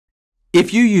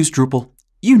If you use Drupal,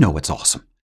 you know it's awesome.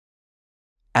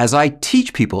 As I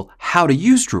teach people how to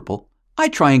use Drupal, I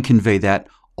try and convey that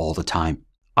all the time.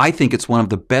 I think it's one of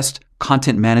the best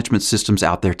content management systems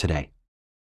out there today.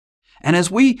 And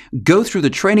as we go through the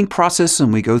training process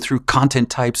and we go through content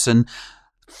types and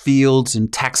fields and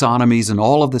taxonomies and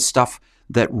all of the stuff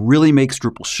that really makes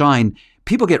Drupal shine,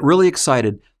 people get really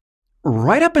excited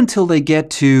right up until they get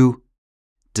to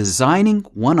designing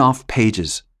one-off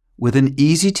pages with an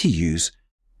easy-to-use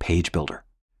page builder,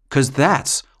 because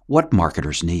that's what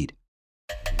marketers need.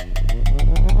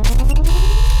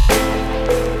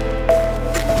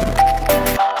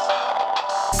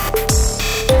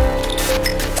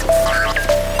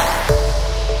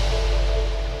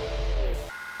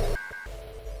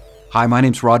 Hi, my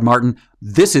name's Rod Martin.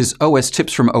 This is OS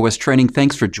Tips from OSTraining.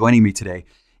 Thanks for joining me today.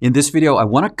 In this video, I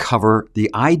want to cover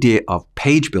the idea of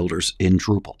page builders in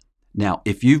Drupal. Now,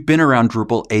 if you've been around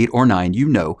Drupal 8 or 9, you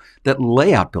know that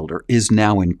Layout Builder is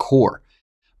now in core.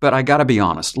 But I gotta be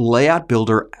honest, Layout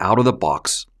Builder out of the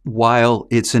box, while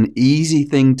it's an easy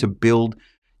thing to build,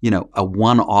 a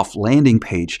one-off landing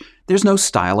page, there's no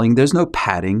styling, there's no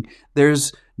padding,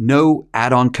 there's no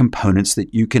add-on components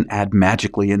that you can add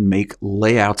magically and make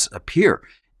layouts appear.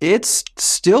 It's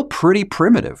still pretty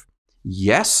primitive.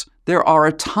 Yes, there are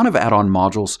a ton of add-on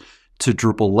modules to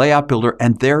Drupal Layout Builder,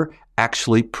 and they're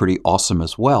actually pretty awesome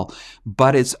as well.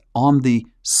 But it's on the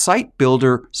site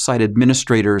builder, site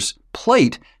administrator's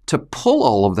plate to pull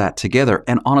all of that together.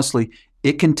 And honestly,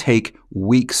 it can take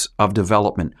weeks of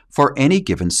development for any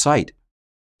given site.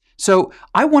 So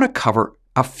I want to cover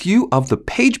a few of the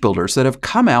page builders that have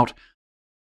come out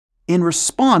in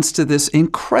response to this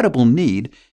incredible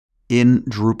need in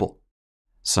Drupal.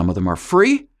 Some of them are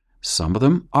free, some of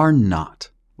them are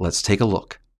not. Let's take a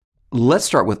look. Let's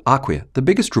start with Acquia, the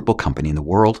biggest Drupal company in the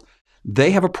world.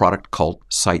 They have a product called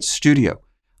Site Studio.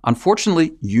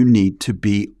 Unfortunately, you need to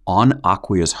be on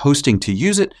Acquia's hosting to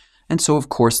use it, and so of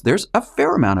course there's a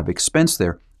fair amount of expense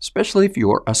there, especially if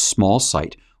you're a small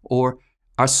site or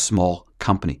a small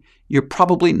company. You're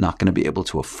probably not going to be able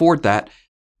to afford that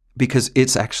because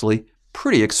it's actually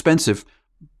pretty expensive.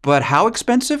 But how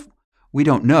expensive? We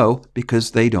don't know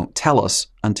because they don't tell us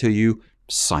until you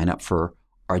sign up for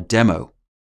our demo.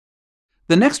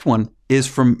 The next one is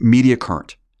from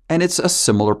MediaCurrent, and it's a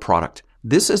similar product.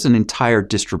 This is an entire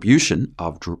distribution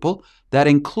of Drupal that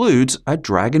includes a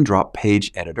drag and drop page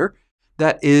editor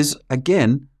that is,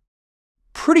 again,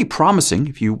 pretty promising.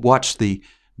 If you watch the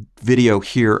video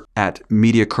here at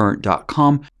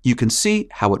MediaCurrent.com, you can see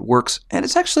how it works, and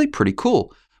it's actually pretty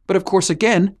cool. But of course,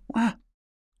 again,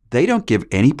 they don't give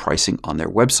any pricing on their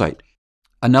website.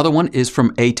 Another one is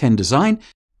from A10 Design,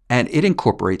 and it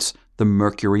incorporates the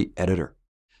Mercury Editor.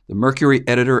 The Mercury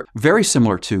Editor, very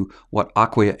similar to what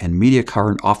Acquia and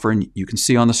MediaCurrent offer, and you can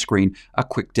see on the screen a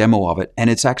quick demo of it, and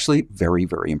it's actually very,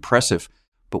 very impressive.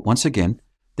 But once again,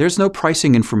 there's no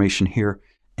pricing information here,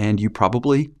 and you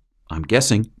probably, I'm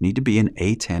guessing, need to be an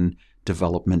A10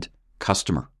 development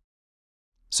customer.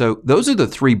 So those are the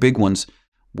three big ones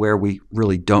where we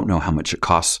really don't know how much it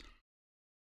costs.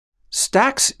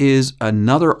 Stacks is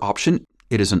another option.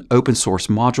 It is an open source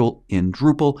module in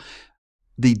Drupal.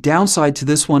 The downside to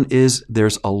this one is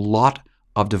there's a lot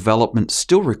of development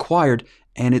still required,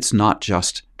 and it's not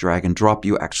just drag and drop.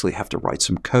 You actually have to write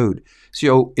some code.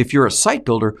 So if you're a site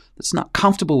builder that's not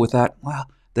comfortable with that, well,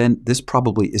 then this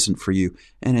probably isn't for you.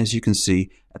 And as you can see,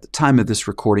 at the time of this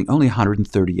recording, only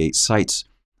 138 sites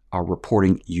are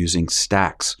reporting using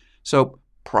Stacks. So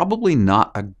probably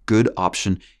not a good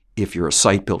option if you're a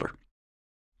site builder.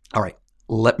 All right.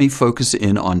 Let me focus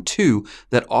in on two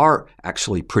that are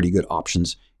actually pretty good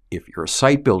options if you're a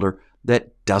site builder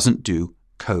that doesn't do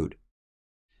code.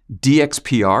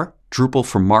 DXPR, Drupal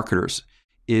for Marketers,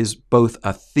 is both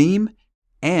a theme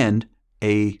and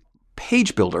a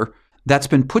page builder that's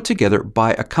been put together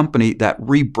by a company that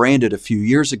rebranded a few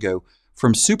years ago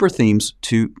from Super Themes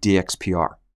to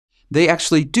DXPR. They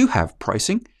actually do have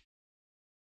pricing.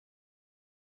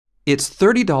 It's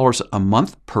 $30 a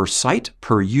month per site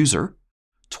per user,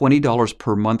 $20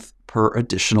 per month per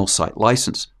additional site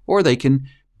license, or they can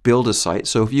build a site.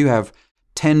 So if you have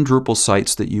 10 Drupal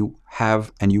sites that you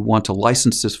have and you want to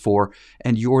license this for,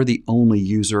 and you're the only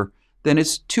user, then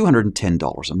it's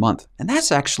 $210 a month. And that's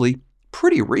actually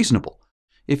pretty reasonable.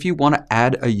 If you want to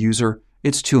add a user,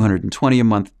 it's $220 a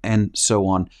month and so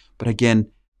on. But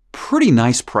again, pretty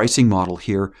nice pricing model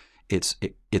here. It's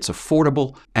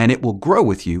affordable, and it will grow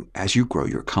with you as you grow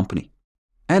your company.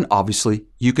 And obviously,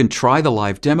 you can try the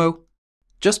live demo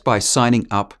just by signing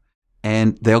up,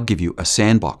 and they'll give you a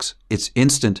sandbox. It's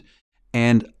instant,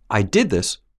 and I did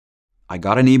this. I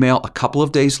got an email a couple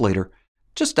of days later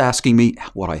just asking me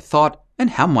what I thought and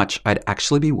how much I'd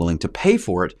actually be willing to pay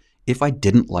for it if I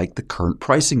didn't like the current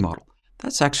pricing model.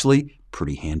 That's actually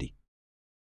pretty handy.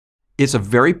 It's a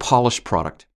very polished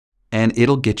product, and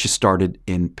it'll get you started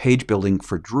in page building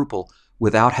for Drupal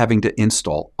without having to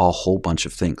install a whole bunch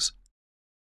of things.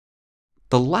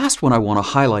 The last one I want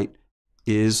to highlight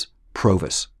is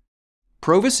Provis.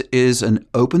 Provis is an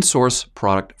open source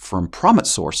product from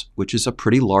PromisSource, which is a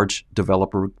pretty large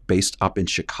developer based up in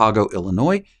Chicago,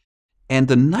 Illinois. And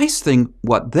the nice thing,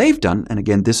 what they've done, and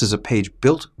again, this is a page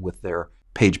built with their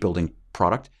page building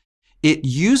product, it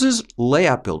uses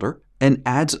Layout Builder and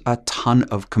adds a ton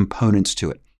of components to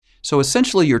it. So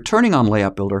essentially, you're turning on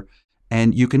Layout Builder,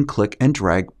 and you can click and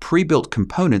drag pre-built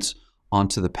components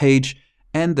onto the page,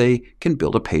 and they can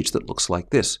build a page that looks like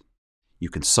this. You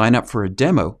can sign up for a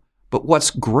demo, but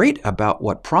what's great about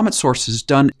what PromisSource has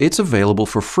done, it's available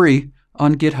for free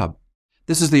on GitHub.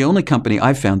 This is the only company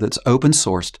I've found that's open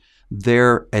sourced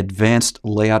their advanced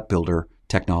Layout Builder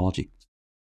technology.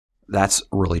 That's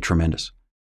really tremendous.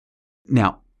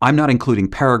 Now, I'm not including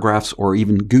Paragraphs or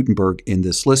even Gutenberg in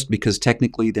this list because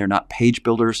technically they're not page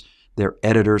builders, they're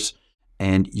editors,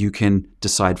 and you can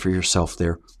decide for yourself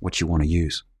there what you want to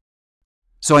use.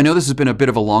 So I know this has been a bit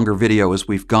of a longer video as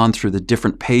we've gone through the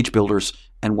different page builders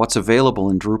and what's available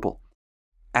in Drupal.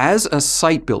 As a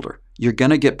site builder, you're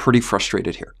going to get pretty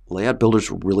frustrated here. Layout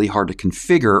Builder's really hard to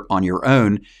configure on your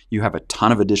own. You have a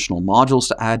ton of additional modules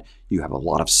to add. You have a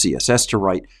lot of CSS to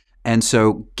write. And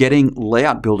so getting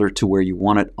Layout Builder to where you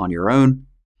want it on your own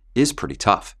is pretty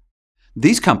tough.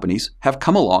 These companies have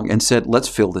come along and said, let's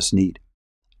fill this need.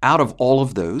 Out of all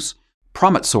of those,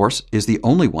 PromisSource is the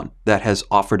only one that has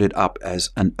offered it up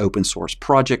as an open source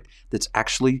project that's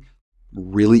actually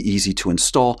really easy to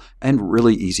install and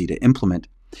really easy to implement.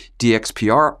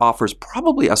 DXPR offers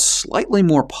probably a slightly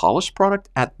more polished product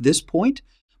at this point,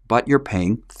 but you're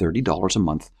paying $30 a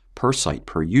month per site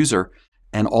per user.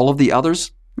 And all of the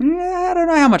others, I don't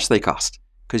know how much they cost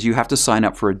because you have to sign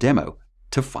up for a demo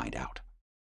to find out.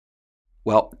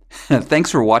 Well,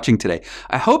 thanks for watching today.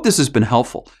 I hope this has been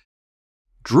helpful.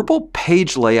 Drupal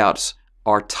page layouts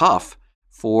are tough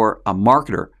for a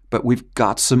marketer, but we've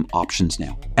got some options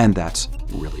now, and that's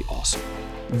really awesome.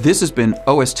 This has been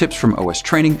OS Tips from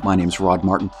OSTraining. My name's Rod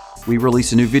Martin. We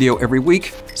release a new video every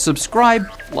week. Subscribe,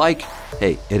 like,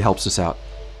 hey, it helps us out.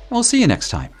 We'll see you next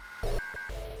time.